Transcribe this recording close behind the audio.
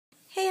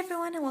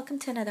everyone, and welcome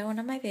to another one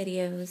of my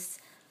videos.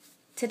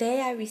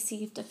 Today I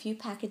received a few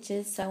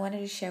packages, so I wanted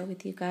to share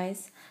with you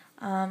guys.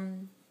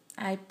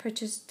 I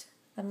purchased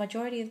the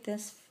majority of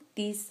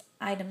these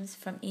items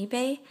from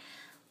eBay.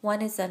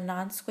 One is a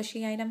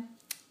non-squishy item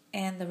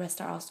and the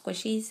rest are all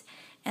squishies.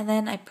 And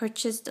then I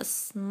purchased a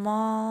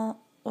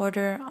small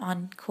order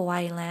on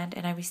Kawaii-land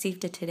and I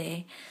received it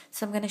today.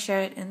 So I'm going to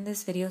share it in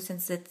this video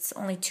since it's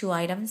only 2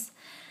 items.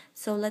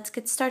 So let's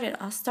get started.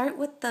 I'll start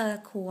with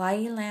the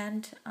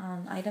Kawaii-land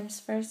items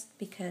first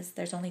because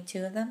there's only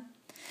 2 of them.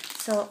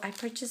 So I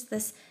purchased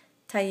this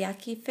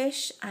taiyaki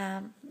fish.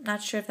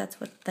 Not sure if that's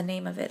what the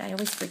name of it. I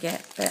always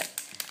forget, but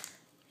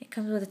it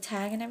comes with a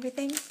tag and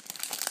everything.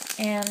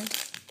 And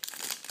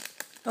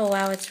oh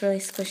wow, it's really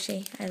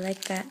squishy. I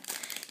like that.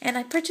 And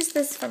I purchased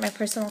this for my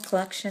personal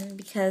collection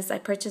because I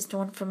purchased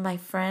one from my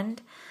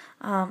friend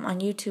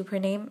on YouTube.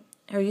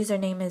 Her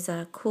username is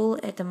Cool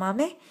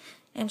Edamame.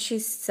 And she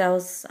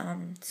sells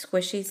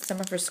squishies, some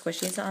of her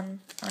squishies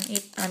on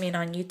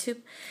YouTube.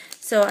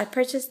 So I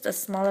purchased a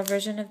smaller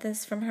version of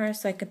this from her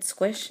so I could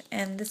squish,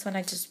 and this one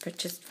I just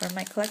purchased for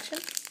my collection.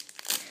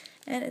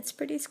 And it's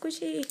pretty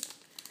squishy.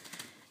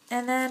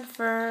 And then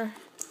for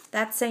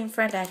that same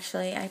friend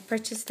actually, I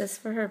purchased this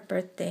for her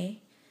birthday.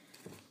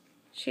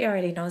 She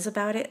already knows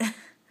about it.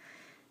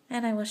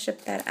 And I will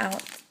ship that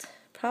out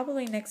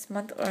probably next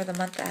month or the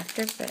month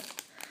after, but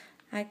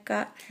I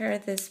got her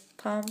this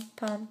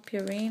pom-pom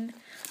purine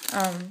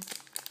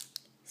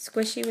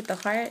squishy with the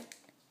heart,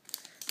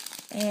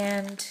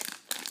 and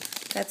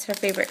that's her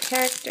favorite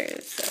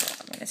character, so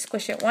I'm going to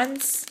squish it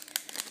once.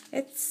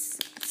 It's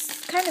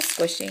kind of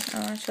squishy.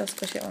 She'll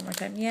squish it one more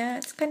time. Yeah,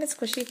 it's kind of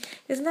squishy.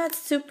 It's not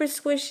super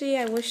squishy.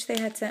 I wish they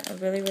had sent a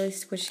really, really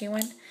squishy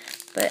one,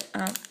 but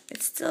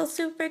it's still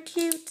super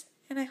cute,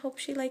 and I hope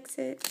she likes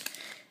it.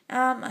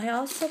 I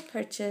also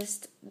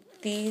purchased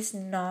these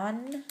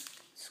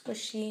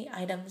non-squishy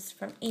items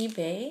from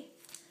eBay.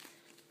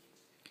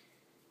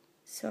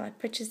 So I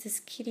purchased this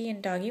kitty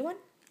and doggy one,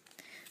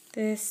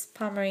 this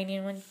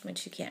Pomeranian one,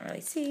 which you can't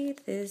really see,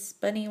 this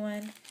bunny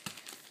one.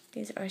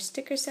 These are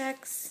sticker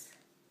sacks.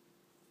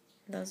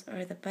 Those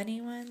are the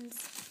bunny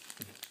ones.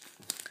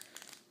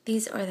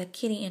 These are the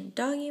kitty and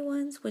doggy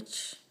ones,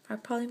 which are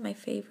probably my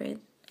favorite.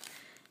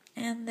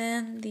 And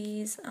then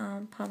these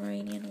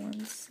Pomeranian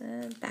ones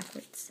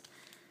backwards,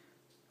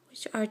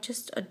 which are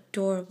just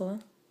adorable.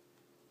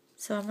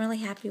 So I'm really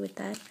happy with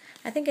that.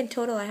 I think in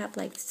total I have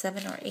like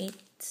 7 or 8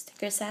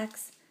 sticker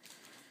sacks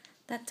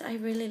that I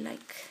really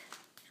like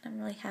and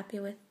I'm really happy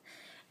with.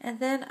 And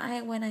then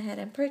I went ahead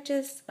and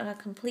purchased a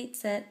complete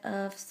set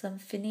of some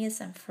Phineas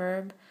and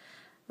Ferb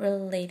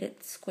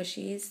related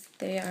squishies.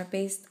 They are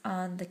based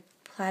on the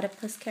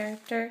platypus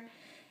character,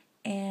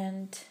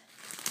 and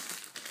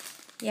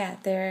yeah,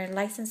 they're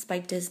licensed by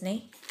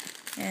Disney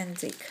and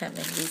they come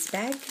in this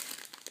bag.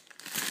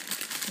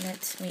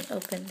 Let me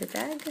open the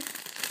bag.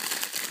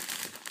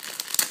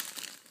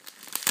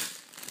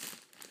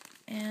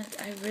 And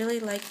I really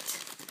liked,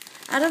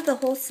 out of the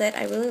whole set,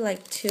 I really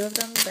liked 2 of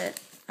them, but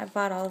I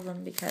bought all of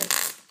them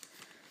because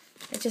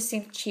it just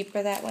seemed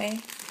cheaper that way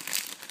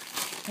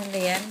in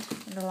the end,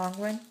 in the long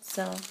run.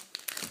 So,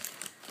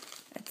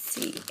 let's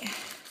see.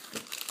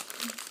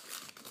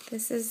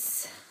 This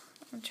is,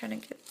 I'm trying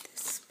to get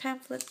this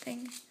pamphlet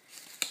thing.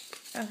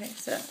 Okay,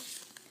 so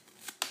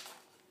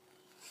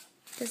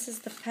this is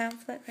the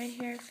pamphlet right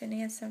here,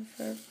 Phineas and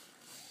Ferb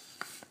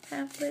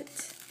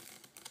pamphlet.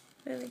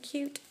 Really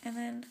cute. And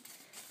then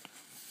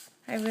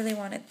I really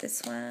wanted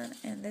this one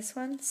and this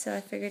one, so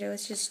I figured it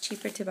was just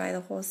cheaper to buy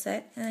the whole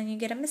set, and then you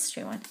get a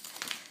mystery one.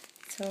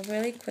 So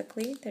really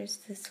quickly, there's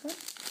this one.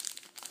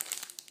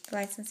 The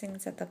licensing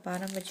is at the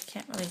bottom, but you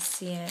can't really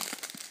see it.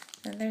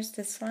 Then there's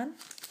this one.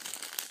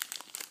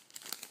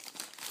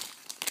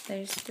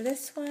 There's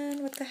this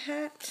one with the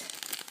hat.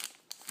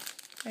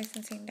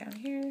 Licensing down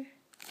here.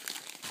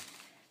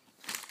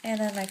 And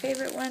then my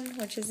favorite one,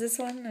 which is this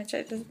one, which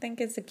I just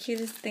think is the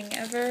cutest thing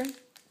ever.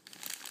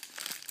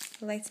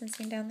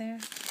 Licensing down there.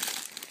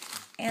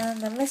 And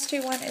the mystery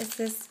one is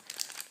this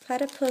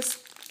platypus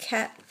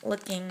cat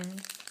looking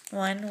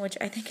one, which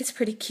I think is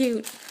pretty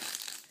cute.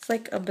 It's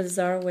like a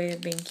bizarre way of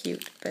being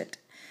cute, but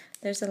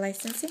there's a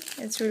licensing.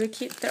 It's really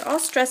cute. They're all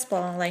stress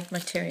ball like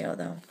material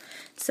though.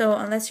 So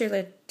unless you're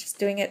like just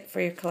doing it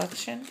for your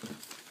collection,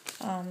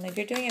 if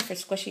you're doing it for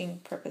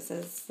squishing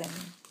purposes, then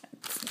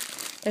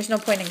there's no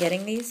point in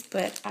getting these,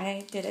 but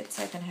I did it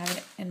so I can have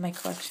it in my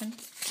collection.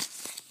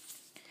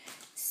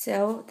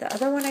 So the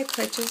other one I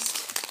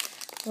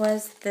purchased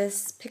was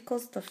this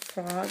Pickles the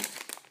Frog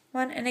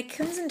one, and it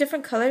comes in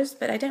different colors,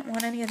 but I didn't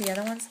want any of the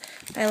other ones.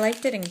 I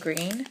liked it in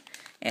green,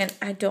 and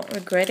I don't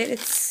regret it.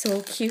 It's so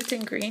cute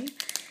in green.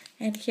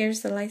 And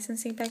here's the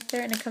licensing back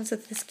there, and it comes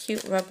with this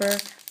cute rubber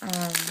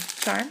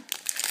charm.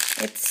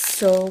 It's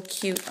so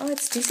cute. Oh,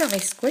 it's decently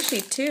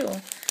squishy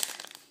too.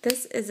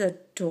 This is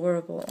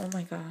adorable. Oh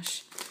my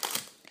gosh.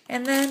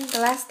 And then the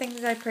last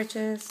things I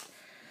purchased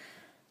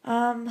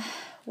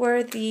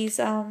were these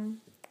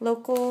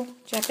local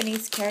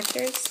Japanese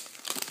characters.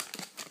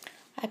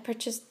 I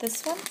purchased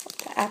this one,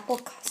 the apple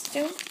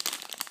costume.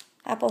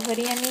 Apple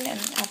hoodie, I mean, and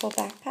Apple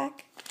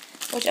backpack,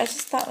 which I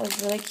just thought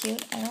was really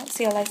cute. I don't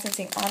see a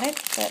licensing on it,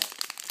 but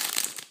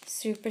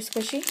super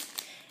squishy.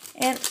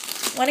 And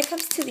when it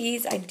comes to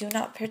these, I do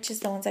not purchase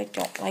the ones I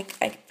don't like.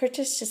 I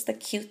purchase just the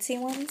cutesy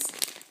ones.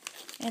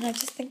 And I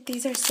just think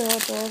these are so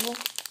adorable.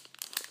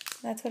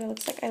 That's what it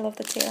looks like. I love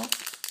the tail.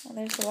 Oh,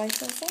 there's the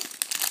licensing.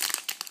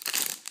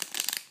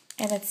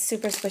 And it's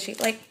super squishy.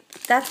 Like,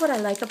 that's what I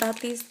like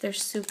about these. They're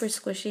super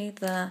squishy.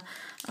 The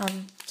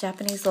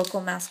Japanese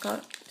local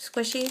mascot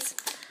squishies.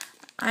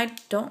 I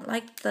don't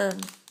like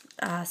the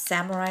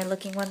samurai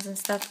looking ones and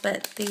stuff,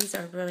 but these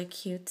are really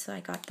cute, so I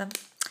got them.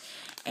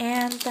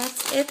 And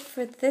that's it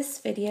for this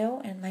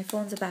video, and my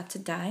phone's about to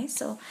die,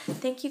 so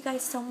thank you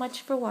guys so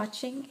much for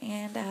watching,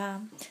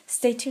 and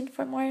stay tuned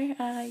for more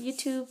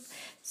YouTube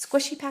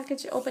squishy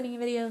package opening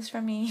videos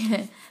from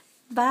me.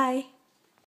 Bye!